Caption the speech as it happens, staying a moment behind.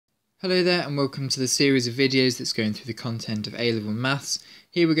Hello there and welcome to the series of videos that's going through the content of A-Level Maths.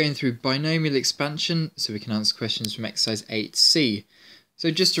 Here we're going through binomial expansion so we can answer questions from exercise 8c. So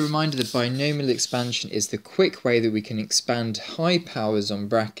just a reminder that binomial expansion is the quick way that we can expand high powers on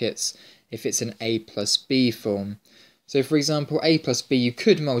brackets if it's an a plus b form. So for example, a plus b, you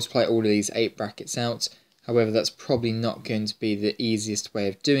could multiply all of these 8 brackets out, however that's probably not going to be the easiest way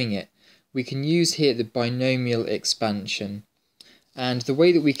of doing it. We can use here the binomial expansion. And the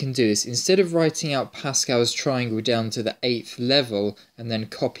way that we can do this, instead of writing out Pascal's triangle down to the 8th level and then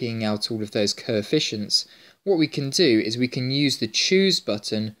copying out all of those coefficients, what we can do is we can use the choose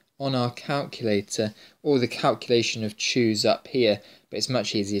button on our calculator or the calculation of choose up here, but it's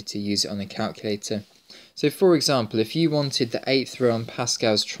much easier to use it on the calculator. So for example, if you wanted the 8th row on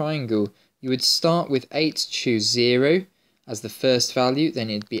Pascal's triangle, you would start with 8 choose 0 as the first value, then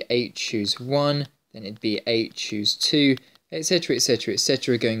it'd be 8 choose 1, then it'd be 8 choose 2, etc, etc,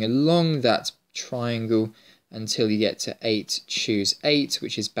 etc, going along that triangle until you get to 8 choose 8,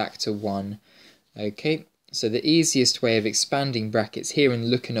 which is back to 1. Okay, so the easiest way of expanding brackets here and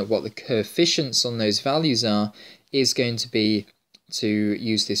looking at what the coefficients on those values are is going to be to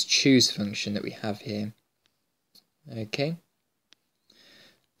use this choose function that we have here. Okay,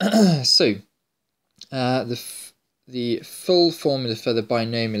 so the full formula for the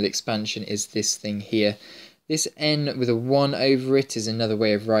binomial expansion is this thing here. This n with a 1 over it is another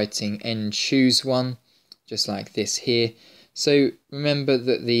way of writing n choose 1, just like this here. So remember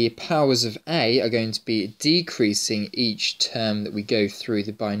that the powers of a are going to be decreasing each term that we go through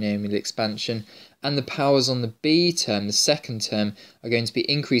the binomial expansion, and the powers on the b term, the second term, are going to be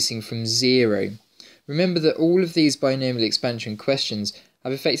increasing from 0. Remember that all of these binomial expansion questions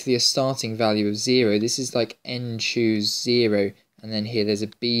have effectively a starting value of 0. This is like n choose 0. And then here there's a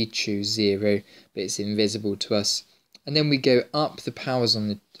b choose 0, but it's invisible to us. And then we go up the powers on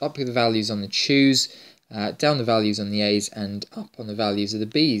the values on the choose, down the values on the a's, and up on the values of the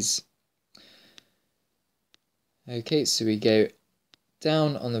b's. Okay, so we go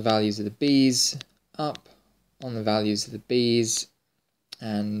down on the values of the b's, up on the values of the b's,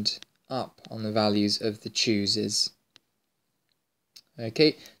 and up on the values of the chooses.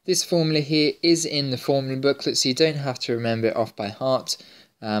 Okay, this formula here is in the formula booklet, so you don't have to remember it off by heart,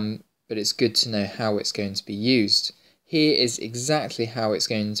 but it's good to know how it's going to be used. Here is exactly how it's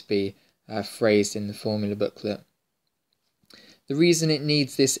going to be phrased in the formula booklet. The reason it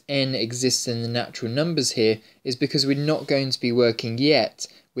needs this n exists in the natural numbers here is because we're not going to be working yet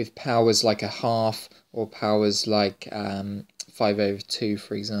with powers like a half or powers like 5 over 2,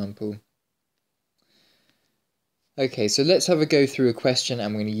 for example. Okay, so let's have a go through a question,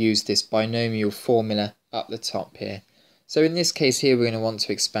 and we're going to use this binomial formula up the top here. So in this case here, we're going to want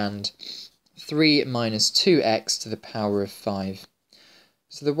to expand 3 minus 2x to the power of 5.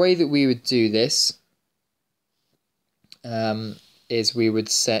 So the way that we would do this is we would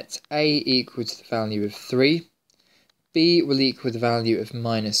set a equal to the value of 3, b will equal the value of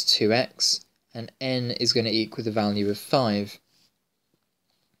minus 2x, and n is going to equal the value of 5.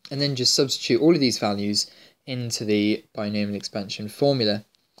 And then just substitute all of these values into the binomial expansion formula.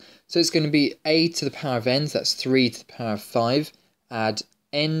 So it's going to be a to the power of n, so that's 3 to the power of 5, add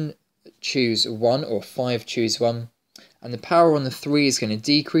n choose 1 or 5 choose 1, and the power on the 3 is going to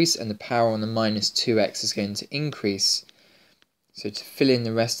decrease and the power on the minus 2x is going to increase. So to fill in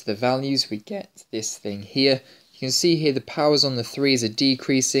the rest of the values, we get this thing here. You can see here the powers on the 3's are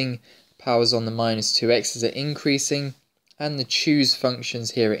decreasing, powers on the minus 2x's are increasing, and the choose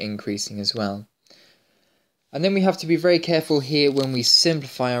functions here are increasing as well. And then we have to be very careful here when we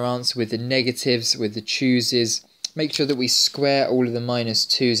simplify our answer with the negatives, with the chooses. Make sure that we square all of the minus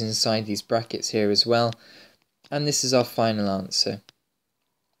 2's inside these brackets here as well. And this is our final answer.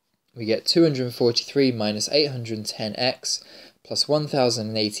 We get 243 minus 810x plus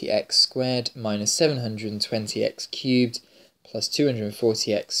 1080x squared minus 720x cubed plus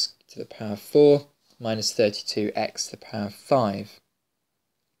 240x to the power of 4 minus 32x to the power of 5.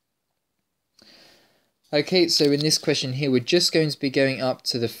 Okay, so in this question here, we're just going to be going up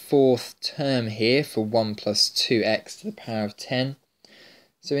to the 4th term here for 1 plus 2x to the power of 10.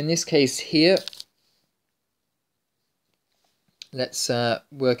 So in this case here, let's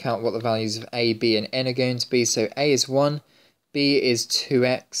work out what the values of a, b, and n are going to be. So a is 1, b is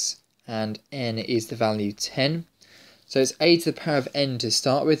 2x, and n is the value 10. So it's a to the power of n to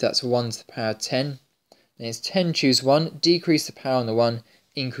start with, that's 1 to the power of 10. Then it's 10 choose 1, decrease the power on the 1,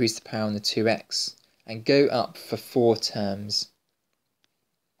 increase the power on the 2x. And go up for 4 terms.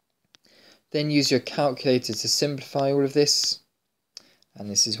 Then use your calculator to simplify all of this, and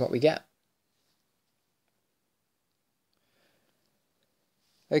this is what we get.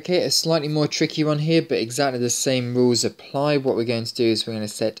 Okay, a slightly more tricky one here, but exactly the same rules apply. What we're going to do is we're going to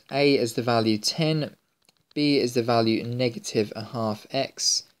set a as the value 10, b is the value negative a half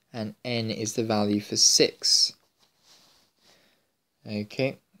x, and n is the value for 6.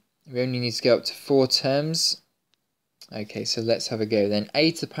 Okay, we only need to go up to 4 terms. Okay, so let's have a go then.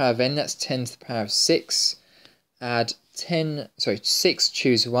 A to the power of n, that's 10 to the power of 6. Add 6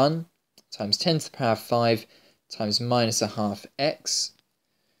 choose 1 times 10 to the power of 5 times minus a half x.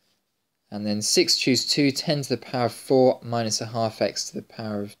 And then 6 choose 2, 10 to the power of 4 minus a half x to the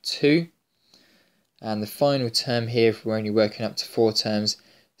power of 2. And the final term here, if we're only working up to 4 terms,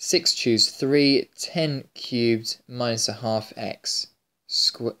 6 choose 3, 10 cubed minus a half x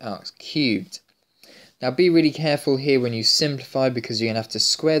cubed. Now be really careful here when you simplify, because you're going to have to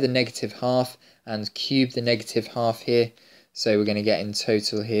square the negative half and cube the negative half here. So we're going to get in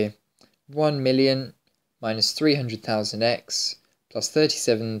total here 1 million minus 300,000 x plus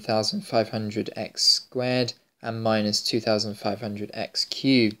 37,500 x squared and minus 2,500 x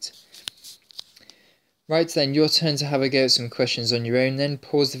cubed. Right then, your turn to have a go at some questions on your own then.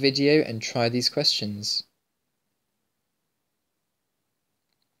 Pause the video and try these questions.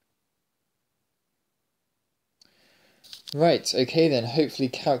 Right, okay then, hopefully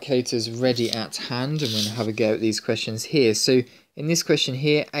calculator's ready at hand, and we're going to have a go at these questions here. So in this question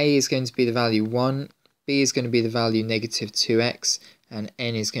here, a is going to be the value 1, b is going to be the value negative 2x, and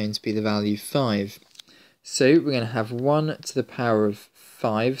n is going to be the value 5. So we're going to have 1 to the power of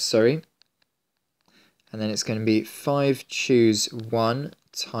 5, and then it's going to be 5 choose 1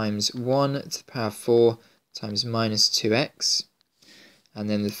 times 1 to the power of 4 times minus 2x. And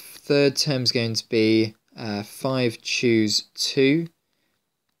then the third term is going to be 5 choose 2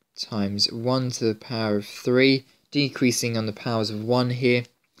 times 1 to the power of 3, decreasing on the powers of 1 here,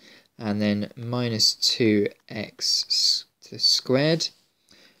 and then minus 2x squared.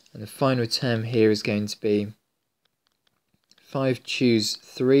 And the final term here is going to be 5 choose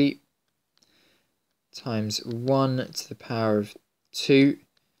 3 times 1 to the power of 2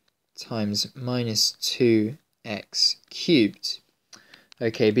 times minus 2x cubed.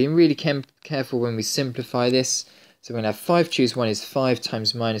 Okay, being really careful when we simplify this. So we're going to have 5 choose 1 is 5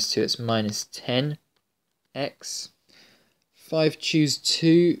 times minus 2, it's minus 10x. 5 choose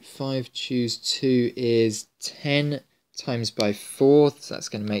 2 is 10 times by 4, so that's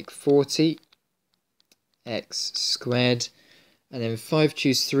going to make 40x squared. And then 5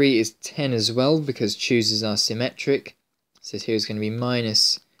 choose 3 is 10 as well, because chooses are symmetric. So here is going to be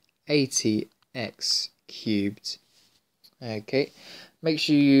minus 80x cubed. Okay, make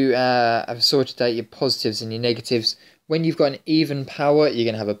sure you have sorted out your positives and your negatives. When you've got an even power, you're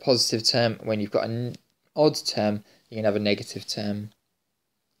going to have a positive term. When you've got an odd term, you're going to have a negative term.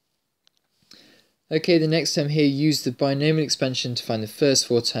 Okay, the next term here, use the binomial expansion to find the first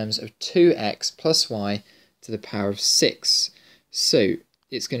 4 terms of 2x plus y to the power of 6. So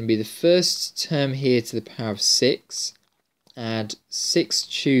it's going to be the first term here to the power of 6, add 6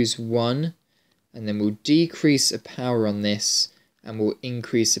 choose 1, and then we'll decrease a power on this and we'll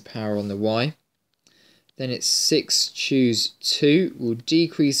increase a power on the y. Then it's 6 choose 2, we'll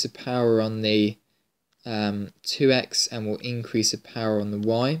decrease a power on the 2x and we'll increase a power on the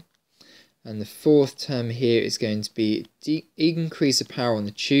y. And the fourth term here is going to be increase a power on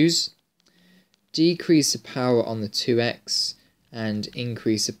the choose, decrease a power on the 2x, and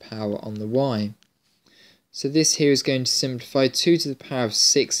increase a power on the y. So this here is going to simplify. 2 to the power of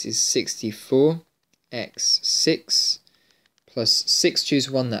 6 is 64, x6, plus 6 choose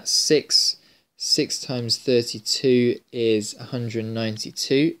 1, that's 6. 6 times 32 is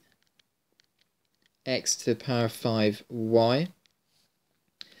 192, x to the power of 5, y.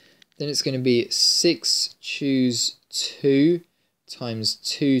 Then it's going to be 6 choose 2 times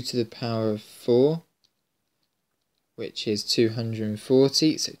 2 to the power of 4, which is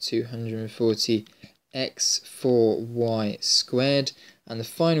 240, so 240 x 4y squared. And the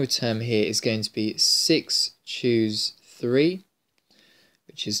final term here is going to be 6 choose 3,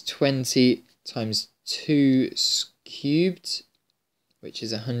 which is 20 times 2 cubed, which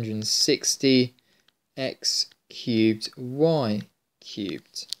is 160 x cubed y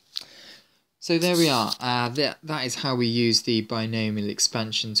cubed. So there we are. That is how we use the binomial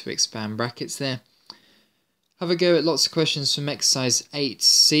expansion to expand brackets there. Have a go at lots of questions from exercise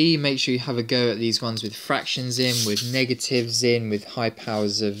 8c. Make sure you have a go at these ones with fractions in, with negatives in, with high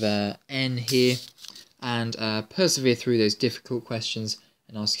powers of n here. And persevere through those difficult questions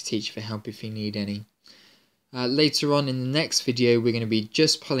and ask your teacher for help if you need any. Later on in the next video, we're going to be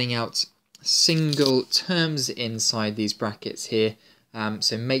just pulling out single terms inside these brackets here.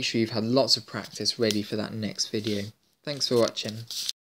 So make sure you've had lots of practice ready for that next video. Thanks for watching.